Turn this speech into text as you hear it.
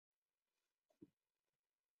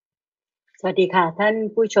สวัสดีค่ะท่าน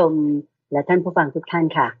ผู้ชมและท่านผู้ฟังทุกท่าน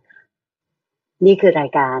ค่ะนี่คือรา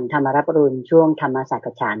ยการธรรมรับอรุณช่วงธรรมศาสตร์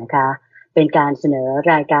ปัจจานะคะเป็นการเสนอ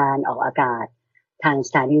รายการออกอากาศทางส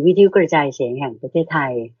ถานีวิทยุกระจายเสียงแห่งประเทศไท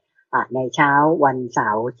ยในเช้าวันเสา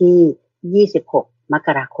ร์ที่26มก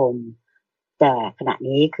ราคมแต่ขณะ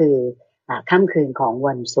นี้คือค่ำคืนของ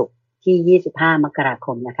วันศุกร์ที่25มกราค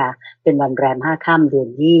มนะคะเป็นวันแรม5ค่ำเดือน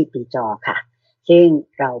ยี่ปีจอค่ะซึ่ง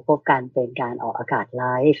เราพบกันเป็นการออกอากาศไล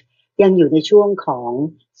ฟ์ยังอยู่ในช่วงของ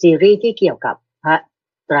ซีรีส์ที่เกี่ยวกับพระ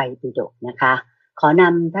ไตรปิฎกนะคะขอน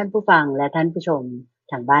ำท่านผู้ฟังและท่านผู้ชม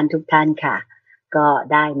ทางบ้านทุกท่านค่ะก็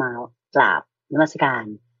ได้มากราบนมัสการ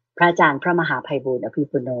พระอาจารย์พระมหาไพบูลย์อภิ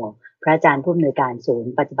ปุโนพระอาจารย์ผู้อำนวยการศูน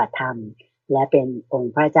ย์ปฏิบัติธรรมและเป็นอง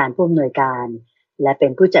ค์พระอาจารย์ผู้อำนวยการและเป็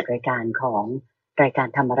นผู้จัดรายการของรายการ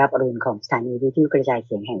ธรรมรับอรุณของสถานีวิทยุกระจายเ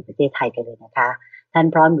สียงแห่งประเทศไทยกันเลยนะคะท่าน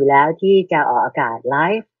พร้อมอยู่แล้วที่จะออกอากาศไล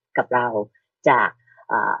ฟ์กับเราจาก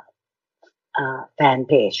แฟนเ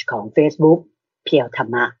พจของ Facebook เพียวธร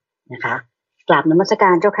รมะนะคะกราบนมัสกา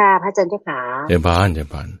รเจ้าค่ะพระอาจารย์เจ้าค่ะเจริญพรเจริญ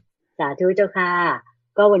พรสาธุเจ้าค่ะ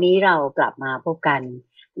ก็วันนี้เรากลับมาพบกัน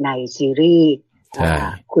ในซีรีส์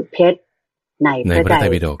ขุดเพชรในพระไตร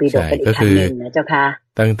ปิฎกก็คือนะเจ้าค่ะ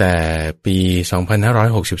ตั้งแต่ปี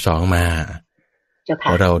2562มาเจ้าค่ะ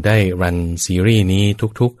เราได้รันซีรีส์นี้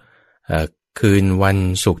ทุกๆคืนวัน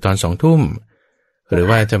ศุกร์ตอน 20:00 นหรือ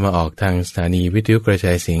ว่าจะมาออกทางสถานีวิทยุกระจ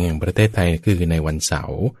ายเสียงแห่งประเทศไทยคือในวันเสา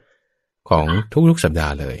ร์ของทุกๆสัปดา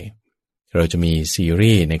ห์เลยเราจะมีซี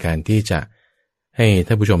รีส์ในการที่จะให้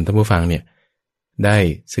ท่านผู้ชมท่านผู้ฟังเนี่ยได้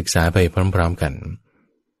ศึกษาไปพร้อมๆกัน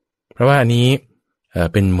เพราะว่าอันนี้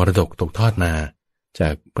เป็นมรดกตกทอดมาจา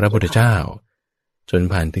กพระพุทธเจ้าจน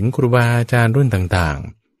ผ่านถึงครูบาอาจารย์รุ่นต่าง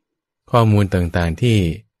ๆข้อมูลต่างๆที่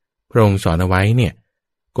พระองค์สอนเอาไว้เนี่ย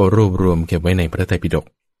ก็รวบรวมเก็บไว้ในพระไตรปิฎก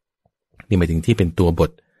นี่หมายถึงที่เป็นตัวบ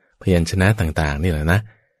ทพยัญชนะต่างๆนี่แหละนะ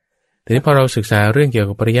ทีนี้พอเราศึกษาเรื่องเกี่ยว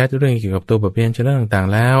กับปริยัติเรื่องเกี่ยวกับตัวบทพยัญชนะต่าง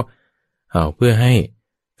ๆแล้วเพื่อให้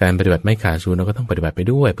การปฏิบัติไม่ขาดศูนย์เราก็ต้องปฏิบัติไป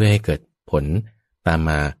ด้วยเพื่อให้เกิดผลตามม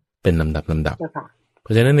าเป็นลำดับเพร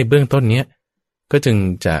าะฉะนั้นในเบื้องต้นเนี้ยก็จึง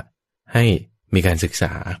จะให้มีการศึกษ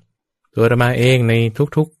าตัวอาตมาเองใน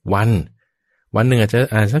ทุกๆวันหนึ่งอาจจะ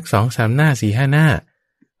อ่านสัก 2-3 หน้า 4-5 หน้า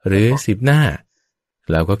หรือ10หน้า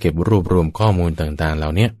แล้วก็เก็บรวบรวมข้อมูลต่างๆเหล่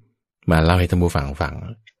านี้มาเล่าให้ท่านผู้ฟังฟัง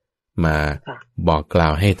มาบอกกล่า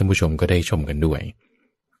วให้ท่านผู้ชมก็ได้ชมกันด้วย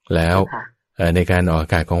แล้วในการออกอา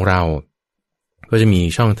กาศของเราก็จะมี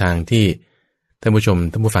ช่องทางที่ท่านผู้ชม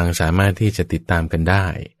ท่านผู้ฟังสามารถที่จะติดตามกันได้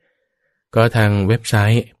ก็ทางเว็บไซ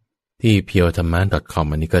ต์ที่ purethama.com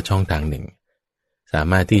อันนี้ก็ช่องทางหนึ่งสา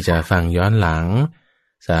มารถที่จะฟังย้อนหลัง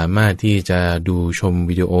สามารถที่จะดูชม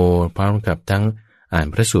วิดีโอพร้อมกับทั้งอ่าน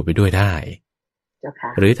พระสูตรไปด้วยได้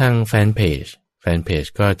หรือทางแฟนเพจ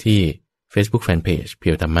ก็ที่ Facebook Fanpage เพี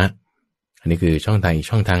ยวธรรมะอันนี้คือช่องทางอีก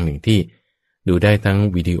ช่องทางหนึ่งที่ดูได้ทั้ง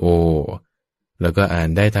วิดีโอแล้วก็อ่าน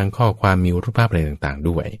ได้ทั้งข้อความมีรูปภาพอะไรต่างๆ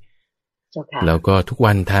ด้วยแล้วก็ทุก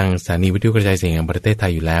วันทางสถานีวิทยุกระจายเสียงแห่งประเทศไท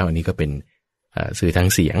ยอยู่แล้วอันนี้ก็เป็นสื่อทาง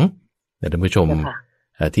เสียงแต่ท่านผู้ชม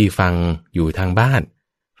ที่ฟังอยู่ทางบ้าน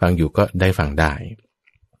ฟังอยู่ก็ได้ฟังได้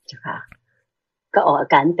ก็ออกอา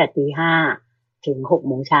กาศตั้งแต่ 5:00 ถึง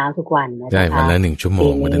 6:00 นทุกวันนะได้วันละ1 ชั่วโม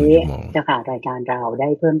งวันละ1 ชั่วโมงเจ้าค่ะรายการเราได้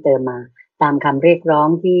เพิ่มเติมมาตามคำเรียกร้อง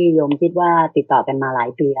ที่โยมคิดว่าติดต่อกันมาหลาย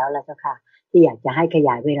ปีแล้วเจ้าค่ะที่อยากจะให้ขย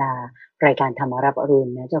ายเวลารายการธรรมรับอรุ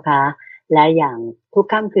ณนะเจ้าค่ะและอย่างทุก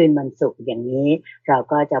ค่ำคืนวันศุกร์อย่างนี้เรา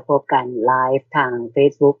ก็จะพบกันไลฟ์ทาง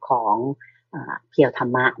Facebook ของเพียวธร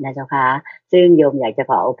รมะนะเจ้าค่ะซึ่งโยมอยากจะ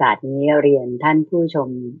ขอโอกาสนี้เรียนท่านผู้ชม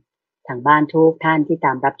ทางบ้านทุกท่านที่ต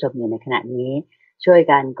ามรับชมอยู่ในขณะนี้ช่วย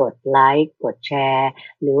กันกดไลค์กดแชร์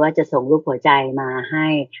หรือว่าจะส่งรูปหัวใจมาให้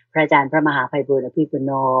พระอาจารย์พระมหาไพบูลย์อภิปุโ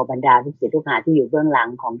นบรรดาลูกศิษย์ลูกหาที่อยู่เบื้องหลัง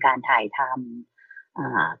ของการถ่ายท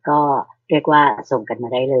ำก็เรียกว่าส่งกันมา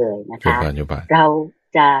ได้เลยนะคะเรา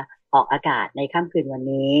จะออกอากาศในค่ำคืนวัน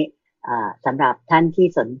นี้สำหรับท่านที่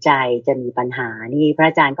สนใจจะมีปัญหานี่พระ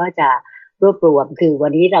อาจารย์ก็จะรวบรวมคือวั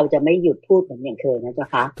นนี้เราจะไม่หยุดพูดเหมือนอย่างเคยนะเจ้า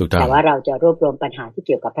คะแต่ว่าเราจะรวบรวมปัญหาที่เ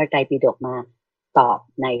กี่ยวกับพระไตรปิฎกมาตอบ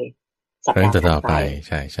ในสัปดาห์ต่อไปใ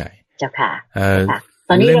ช่เจ้าค่ะ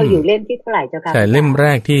ตอนนี้เราอยู่เล่มที่เท่าไหร่เจ้าค่ะใช่เล่มแร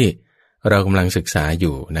กที่เรากำลังศึกษาอ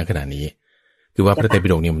ยู่ณขณะนี้คือว่าพระไตรปิ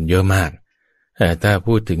ฎกเนี่ยมันเยอะมากแต่ถ้า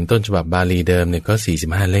พูดถึงต้นฉบับบาลีเดิมเนี่ยก็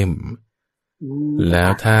45 เล่มแล้ว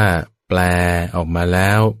ถ้าแปลออกมาแล้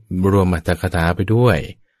วรวมอรรถกถาไปด้วย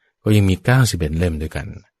ก็ยังมี91 เล่มด้วยกัน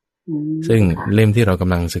ซึ่งเล่มที่เราก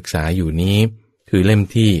ำลังศึกษาอยู่นี้คือเล่ม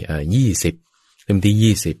ที่20เล่ม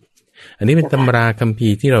ที่20อันนี้เป็นตำราคัมภี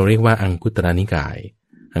ร์ที่เราเรียกว่าอังคุตรนิกา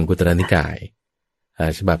ย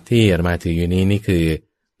ฉบับที่อาตมาถืออยู่นี้นี่คือ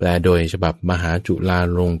แปลโดยฉบับมหาจุฬา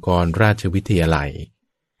ลงกรณราชวิทยาลัย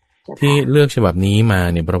ที่เลือกฉบับนี้มา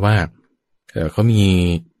เนี่ยเพราะว่า เขามี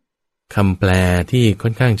คำแปลที่ค่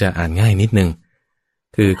อนข้างจะอ่านง่ายนิดนึง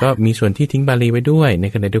คือก็มีส่วนที่ทิ้งบาลีไว้ด้วยใน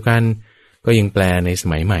ขณะเดียวกันก็ยังแปลในส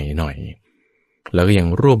มัยใหม่หน่อยแล้วก็ยัง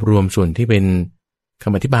รวบรวมส่วนที่เป็นค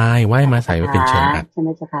ำอธิบายไว้มาใส่ไว้เป็นเชิงอัดใช่ไหม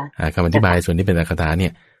เจ้าค่ะคำอธิบายส่วนที่เป็นอัตถกถาเนี่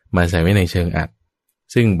ยมาใส่ไว้ในเชิงอัด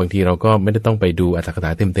ซึ่งบางทีเราก็ไม่ได้ต้องไปดูอัตถกถา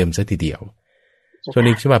เต็มๆซะทีเดียวส่วน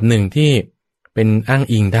อีกฉบับหนึ่งที่เป็นอ้าง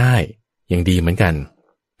อิงได้อย่างดีเหมือนกัน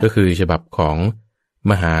ก็คือฉบับของ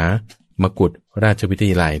มหามกุฏราชวิท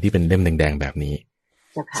ยาลัยที่เป็นเล่มแดงๆแบบนี้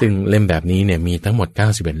ซึ่งเล่มแบบนี้เนี่ยมีทั้งหมด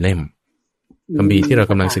91เล่มคัมภีร์ที่เรา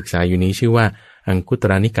กำลังศึกษาอยู่นี้ชื่อว่าอังคุต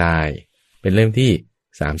รนิกายเป็นเล่มที่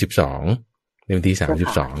32เล่มที่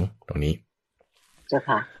32ตรงนี้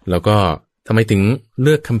แล้วก็ทำไมถึงเ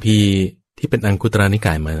ลือกคัมภีร์ที่เป็นอังคุตรนิก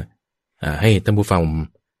ายมาให้ท่านผู้ฟัง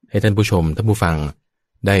ให้ท่านผู้ชมท่านผู้ฟัง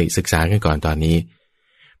ได้ศึกษากันก่อนตอนนี้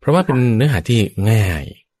เพราะว่าเป็นเนื้อหาที่ง่าย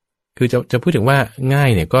คือจะพูดถึงว่าง่าย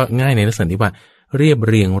เนี่ยก็ง่ายในลักษณะที่ว่าเรียบ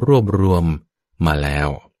เรียงรวบรวมมาแล้ว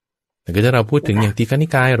แต่ถ้าเราพูดถึงอย่างทีฆนิ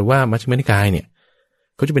กายหรือว่ามัชฌิมนิกายเนี่ย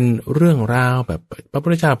ก็จะเป็นเรื่องราวแบบพระพุท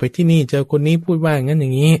ธเจ้าไปที่นี่เจอคนนี้พูดว่างั้นอย่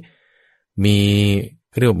างนี้มี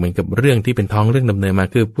เรียกเหมือนกับเรื่องที่เป็นท้องเรื่องดำเนินมา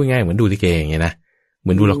คือพูดง่ายเหมือนดูลิเกอย่างเงี้ยนะเห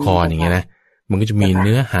มือนดูละครอย่างเงี้ยนะมันก็จะมีเ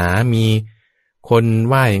นื้อหามีคน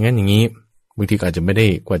ว่าอย่างนั้นอย่างนี้บางทีก็อาจจะไม่ได้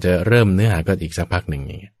กว่าจะเริ่มเนื้อหาก็อีกสักพักหนึ่ง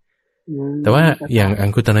อย่างเงี้ยแต่ว่าอย่างอัง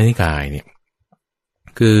คุตรนิกายเนี่ย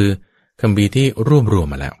คือคัมภีร์ที่รวบรวม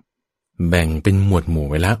มาแล้วแบ่งเป็นหมวดหมู่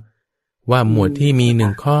ไว้แล้วว่าหมวดที่มี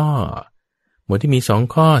1ข้อหมวดที่มี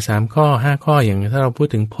2ข้อ3ข้อ5ข้ออย่างถ้าเราพูด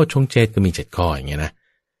ถึงโพชฌงค์7ก็มี7ข้ออย่างเงี้ยนะ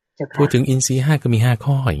พูดถึงอินทรีย์5ก็มี5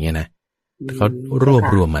ข้ออย่างเงี้ยนะเขารวบ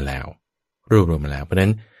รวมมาแล้วเพราะฉะนั้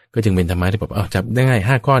นก็จึงเป็นธรรมะที่แบบจับได้ง่าย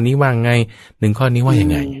5ข้อนี้ว่าไง1ข้อนี้ว่ายั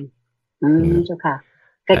งไงเจ้าค่ะ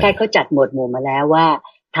ใกล้ๆเขาจัดหมวดหมู่มาแล้วว่า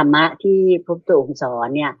ธรรมะที่พระพุทธองค์สอน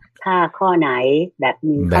เนี่ยถ้าข้อไหนแบบ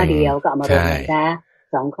มีข้อเดียวก็เอามารวมกันซะ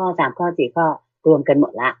2ข้อ3ข้อ4ข้อรวมกันหม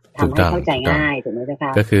ดละทำให้เข้าใจง่ายถูกไหมเจ้าค่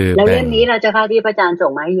ะก็คือแล้วเรื่องนี้เราจะเข้าที่พระอาจารย์ส่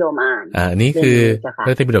งมาให้โยมอ่านอันนี้คือพร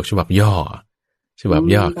ะไตรปิฎกฉบับย่อ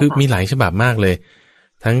คือมีหลายฉบับมากเลย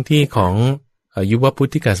ทั้งที่ของยุวพุท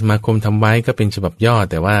ธิกสมาคมทำไว้ก็เป็นฉบับย่อ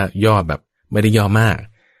แต่ว่าย่อแบบไม่ได้ย่อมาก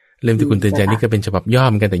เล่มที่คุณเตือนใจนี่ก็เป็นฉบับย่อเ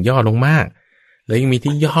หมือนกันแต่ย่อลงมากแล้วยังมี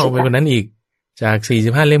ที่ย่อลงไปกว่านั้นอีกจาก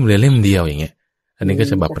45เล่มเหลือเล่มเดียวอย่างเงี้ยอันนี้ก็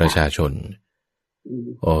ฉบับประชาชน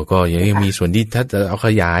ก็ยังมีส่วนที่ถ้าจะเอาข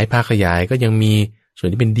ยายภาคขยายก็ยังมีส่วน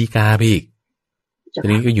ที่เป็นดีกาไปอีกที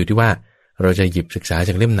นี้ก็อยู่ที่ว่าเราจะหยิบศึกษาจ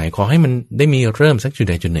ากเล่มไหนขอให้มันได้มีเริ่มสักจุด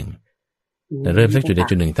ใดจุดหนึ่งเริ่มสักจุดใด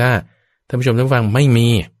จุดหนึ่งถ้าท่านผู้ชมท่านฟังไม่มี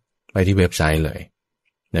ไปที่เว็บไซต์เลย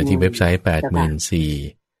นะที่เว็บไซต์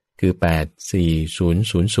84,000คือ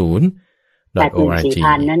84000.org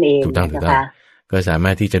นั่นเองถูกต้องก็สาม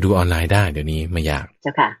ารถที่จะดูออนไลน์ได้เดี๋ยวนี้ไม่ยากเจ้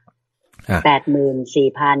าค่ะ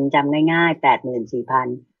84,000จำง่ายๆ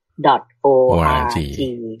84,000.org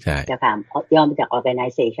ใช่เจ้าค่ะย่อมาจาก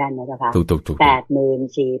organization นะเจ้าค่ะ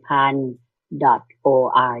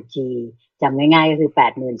84,000.org จำง่ายๆก็คือ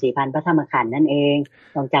 84,000 พระธรรมขันธ์นั่นเอง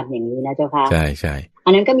ต้องจำอย่างนี้นะเจ้าค่ะใช่อั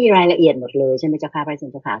นนั้นก็มีรายละเอียดหมดเลยใช่ไหมเจ้าค่ะพระอาจาร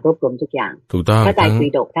ย์เจ้าค่ะรวบรวมทุกอย่างถูกต้องพระไตรปิ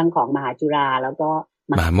ฎกทั้งของมหาจุฬาแล้วก็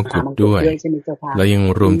มหามกุฏด้วยใช่ไหมเจ้าค่ะแล้วยัง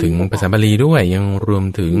รวมถึงภาษาบาลีด้วยยังรวม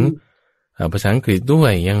ถึงภาษาอังกฤษด้ว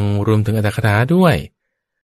ยยังรวมถึงอัตถกถาด้วย